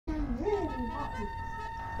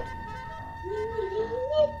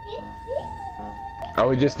Are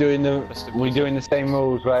we just doing the? We're doing the same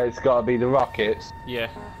rules where it's got to be the rockets. Yeah.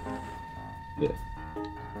 Yeah.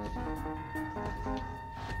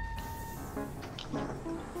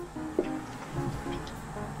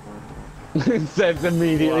 Seb's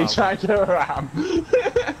immediately trying to ram.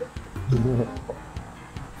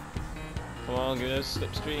 Come on, give us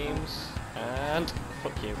slipstreams. And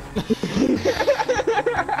fuck you.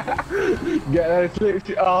 Get those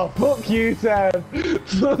slipstreams. Oh, fuck you, Seb.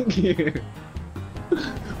 Fuck you.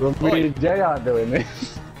 Well, me and Jay aren't doing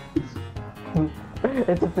this.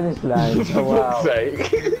 It's a finish line. For fuck's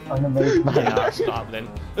sake. On the main line. Yeah, I'll start then.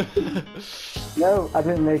 No, I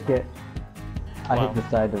didn't make it. I Wow. hit the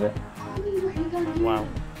side of it. Wow.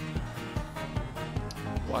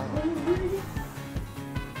 Wow.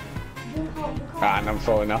 And I'm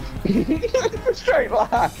falling off. Straight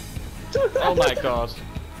line. Oh my god.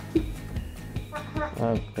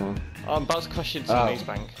 Oh god. Oh, I'm about to crash into the maze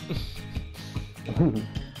bank.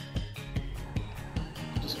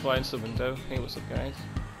 Just fly into the window. Hey, what's up, guys?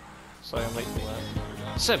 Sorry, I'm late for work.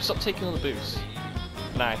 Seb, stop taking all the boost.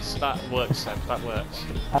 Nice, that works, Seb. That works.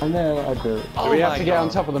 I know, I do. Oh Do we have my to get on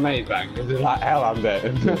God. top of the maze bank? Because it's like hell I'm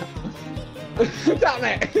dead. Damn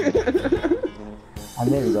it! I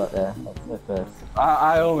nearly got there. That's the first.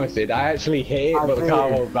 I almost did. I actually hit it, but the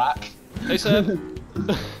car rolled back. Hey, Seb.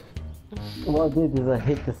 What I did is I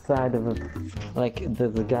hit the side of a, like,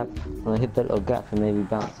 there's a gap, and I hit that little gap and maybe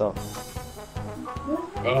bounce off.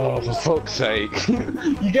 Oh, for fuck's sake.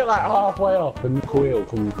 You get like halfway up and the wheel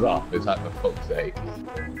comes off. It's like, for fuck's sake.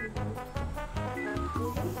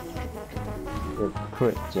 Good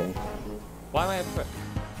prick, Jay. Why am I a prick?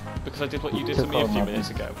 Because I did what you did to me a few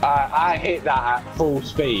minutes ago. I hit that at full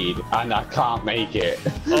speed and I can't make it.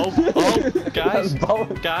 Oh, guys,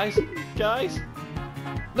 guys.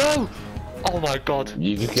 No! Oh my god.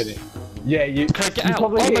 You just get it. Yeah, you. Can I get you out?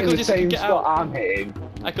 probably Oh my hitting God, the just same get spot out. I'm hitting.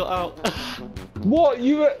 I got out. What?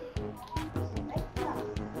 You were.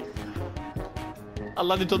 I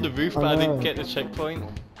landed on the roof, but I didn't get the checkpoint.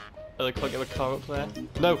 And I can't get my car up there.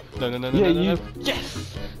 No. Yeah,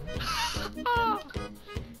 Yes!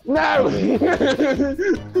 No!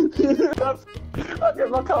 I get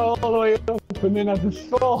my car all the way up and then I just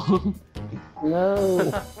fall.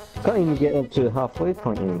 No! Can't even get up to the halfway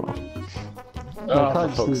point anymore. Oh,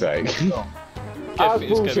 for fuck's sake. It's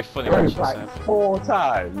gonna be funny watching like Seb. 4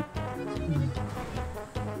 times.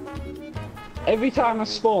 Every time I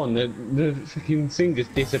spawn, the fucking thing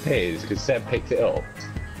just disappears because Seb picks it up.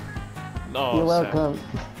 No, You're Seb. welcome.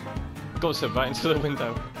 Go, Seb, right into the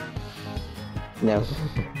window. No.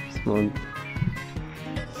 Spawn.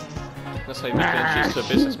 That's how you make an entrance to a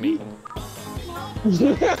business meeting.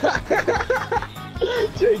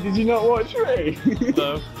 Jay, did you not watch me?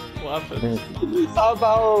 No. What happened? I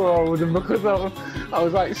barrel rolled and because I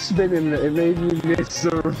was like spinning it made me miss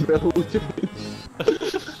the building.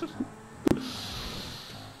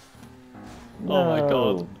 Oh my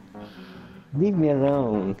god. Leave me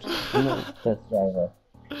alone. I'm not the best driver.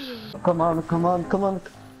 Come on.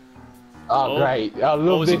 Oh, great. I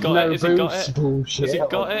love has he this got no it? Has he got boost it? bullshit. Has he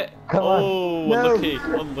got it? Come on. Oh, No.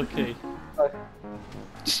 unlucky.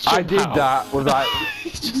 Just I jump did out. that with like... He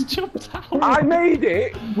just jumped out. I made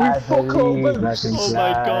it with I fuck all believe I boost. can Oh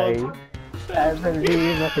my fly. god. I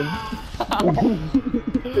believe I can...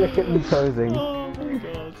 Look at me posing. Oh my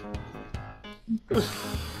god.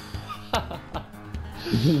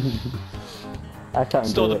 I can't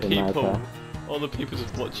Just all do the it in my people. car. All the people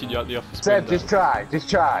just watching you at the office Seb, window. just try.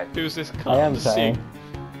 Who's this I car? am Just see, trying.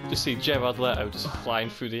 just see Gerard Leto just flying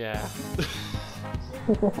through the air.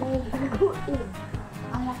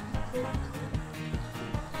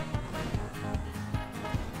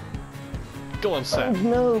 Go on, Seb.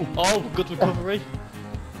 No! Oh, good recovery.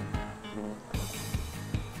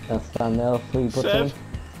 I'll stand there, 3 buttons. Seb.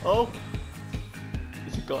 Oh.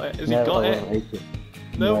 Has he got it? Has No, he got I it? won't make it.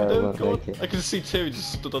 No, I no, won't go on. make it. I can see Terry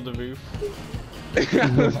just stood on the roof. I Are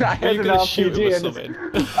had you an gonna shoot him or RPG something?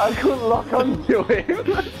 and I couldn't lock onto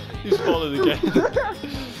him. He's falling again.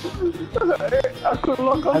 I couldn't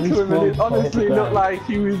lock onto him and it honestly looked like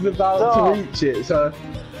he was about to reach it, so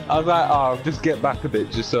I was like, oh, I'll just get back a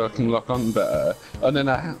bit just so I can lock on better. And then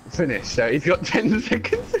I finished, so he's got 10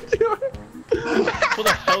 seconds to do it. What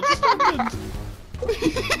the hell just happened?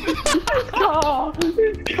 His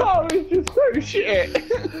car is just so shit.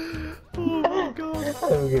 Oh my god.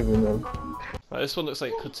 I'm giving up. Right, this one looks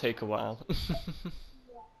like it could take a while.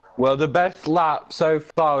 Well, the best lap so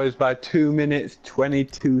far is by 2 minutes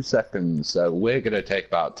 22 seconds, so we're gonna take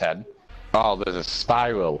about 10. Oh, there's a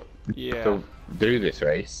spiral Yeah. to do this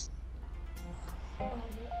race.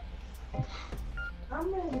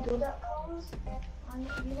 I'm really good at cars. And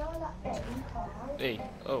you know that betting car? Hey,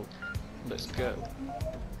 oh, let's go.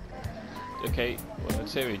 Okay, well, the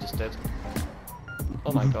theory just did.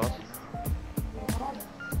 Oh my god.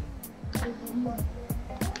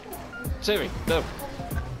 Siri, no!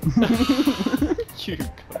 You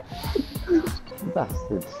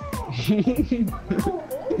Bastard.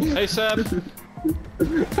 Hey Seb!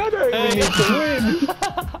 I don't even need to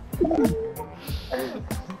win!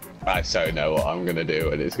 I so know what I'm gonna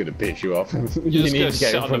do and it's gonna piss you off. You're You just need gonna to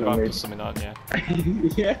get sit in on the front ramp of or me. something, aren't you?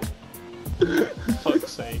 Yeah.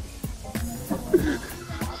 Fuck's sake.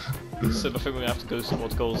 So I think we're gonna have to go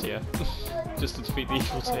towards goals here. Just to defeat the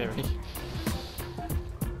evil theory.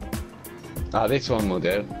 Ah, this one will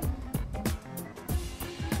do.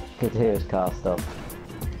 Good to hear his car stop.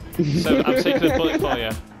 Seb, I'm taking a bullet for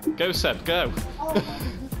you. Go Seb, go!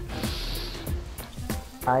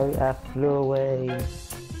 I flew away.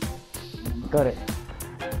 Got it.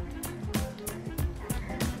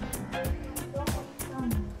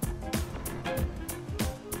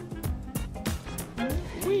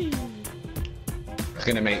 Whee! It's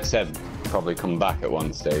gonna make Seb probably come back at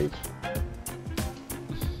one stage.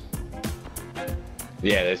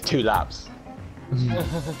 Yeah, there's 2 laps.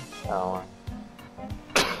 Oh,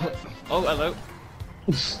 Oh, hello.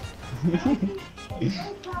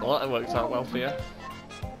 Well, that worked out well for you.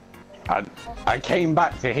 I came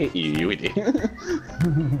back to hit you, you idiot.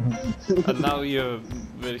 And now you're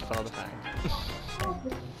really far behind.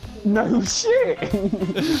 No shit!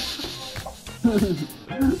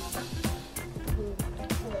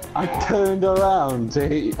 I turned around to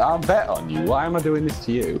hit you. I'll bet on you. Why am I doing this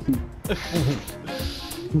to you?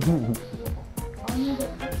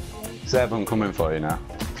 Seb, I'm coming for you now.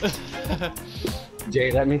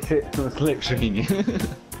 Jay, let me sit on the slipstream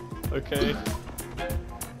you. Okay.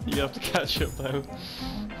 You have to catch up though.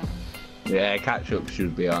 Yeah, catch up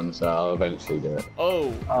should be on, so I'll eventually do it.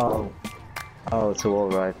 Oh! oh. Oh, it's all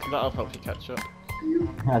right. That'll help you catch up.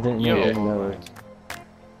 I didn't Yo. know it.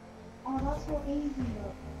 Oh, that's so easy.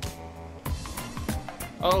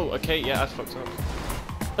 Oh, okay, yeah, I fucked up.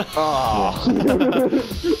 Oh.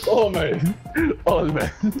 Almost.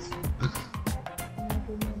 Almost.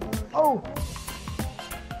 Oh!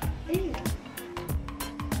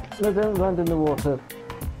 No, don't land in the water.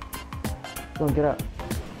 Go on, get up.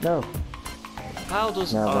 No. How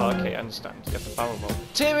does... No, oh, no, okay, no. I understand. You have to barrel roll.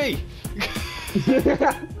 Timmy!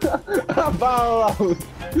 Barrel roll.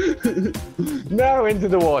 No, into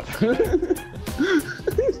the water.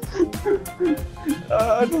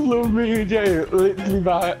 I just love me and Jay. Literally,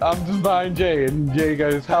 I'm just behind Jay, and Jay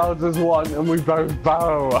goes, "How does one?" And we both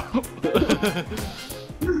barrel roll.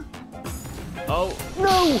 Oh!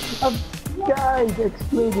 No! Guys,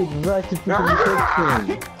 exploded right at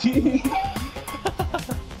the beginning.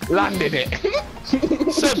 Landed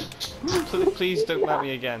it. Seb! Please don't let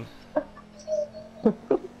me again.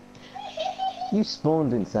 You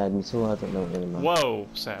spawned inside me, so I don't know really much. Whoa,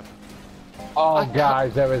 Seb. Oh,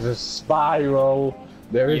 guys, there is a spiral.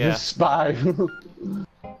 There is Yeah. a spiral.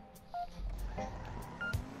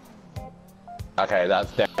 Okay,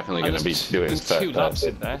 that's definitely going to be doing There's first 2 laps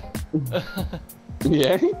person. in there.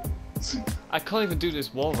 Yeah. I can't even do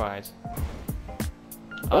this wall ride.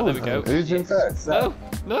 Oh, there we go. Who's in first? No!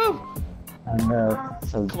 No! No.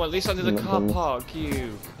 So, Come on, at least I did a car park,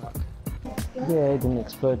 you fuck. yeah, it didn't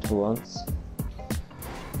explode for once.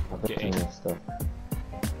 I bet Okay. you messed up.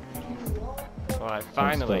 Alright,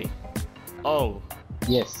 finally. Oh,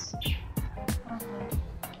 Yes.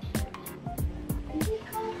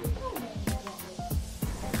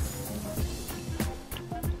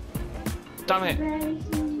 damn it!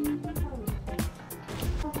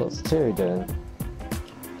 What's Terry doing?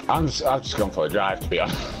 I've just gone for a drive, to be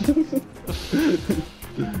honest.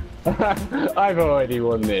 I've already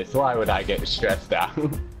won this. Why would I get stressed out?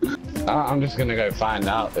 I'm just gonna go find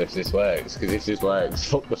out if this works, because if this works,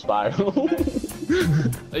 fuck the spiral.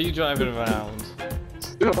 Are you driving around?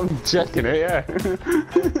 I'm checking it, yeah.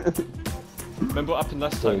 Remember what happened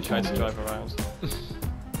last time you tried to drive around?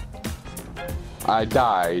 I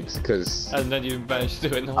died because And then you managed to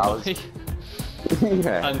do it I normally?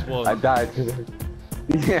 yeah, And won. I died because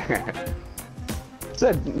yeah.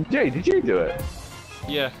 So Jay, did you do it?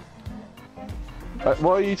 Yeah.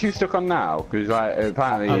 What are you two stuck on now? Because like,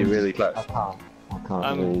 apparently you're really close. I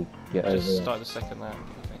can't really get over Just there. started the second lap,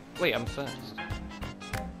 I think. Wait, I'm first.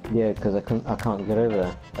 Yeah, because I can't get over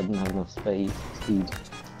there. I didn't have enough speed.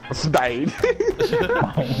 Spade.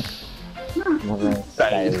 Not enough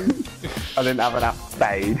Spade. speed. I didn't have enough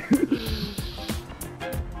spade.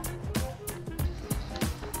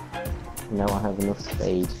 Now I have enough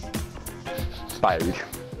speed. Spade.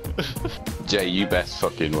 Jay, you best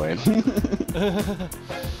fucking win.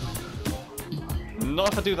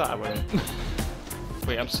 Not if I do that, I won't.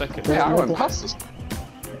 Wait, I'm second. Yeah, I went past this.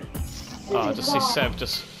 Oh, I just see Seb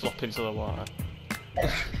just flop into the water.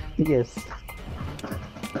 Yes.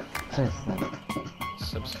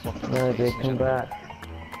 Seb's flopping. No, they come back.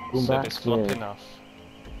 Come Seb back. is flopping off.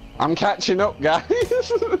 I'm catching up, guys.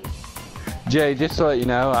 Jay, just to let you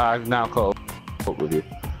know, I've now caught up with you.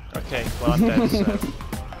 Okay, well I'm dead, so...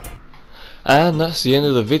 And that's the end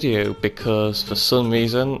of the video, because for some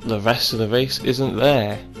reason the rest of the race isn't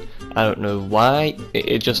there. I don't know why,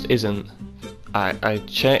 it just isn't. I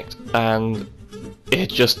checked and it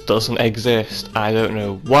just doesn't exist. I don't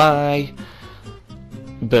know why.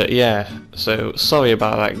 But yeah, so sorry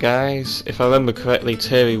about that, guys. If I remember correctly,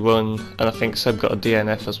 Terry won, and I think Seb got a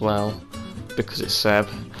DNF as well, because it's Seb.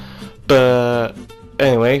 But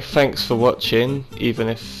anyway, thanks for watching, even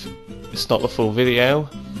if it's not the full video.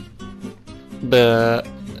 But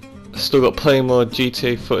still got plenty more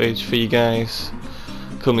GTA footage for you guys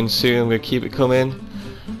coming soon. We'll keep it coming.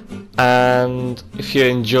 And if you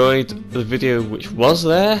enjoyed the video which was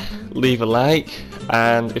there, leave a like,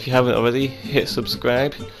 and if you haven't already, hit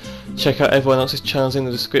subscribe. Check out everyone else's channels in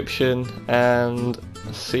the description, and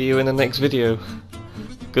see you in the next video.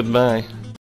 Goodbye.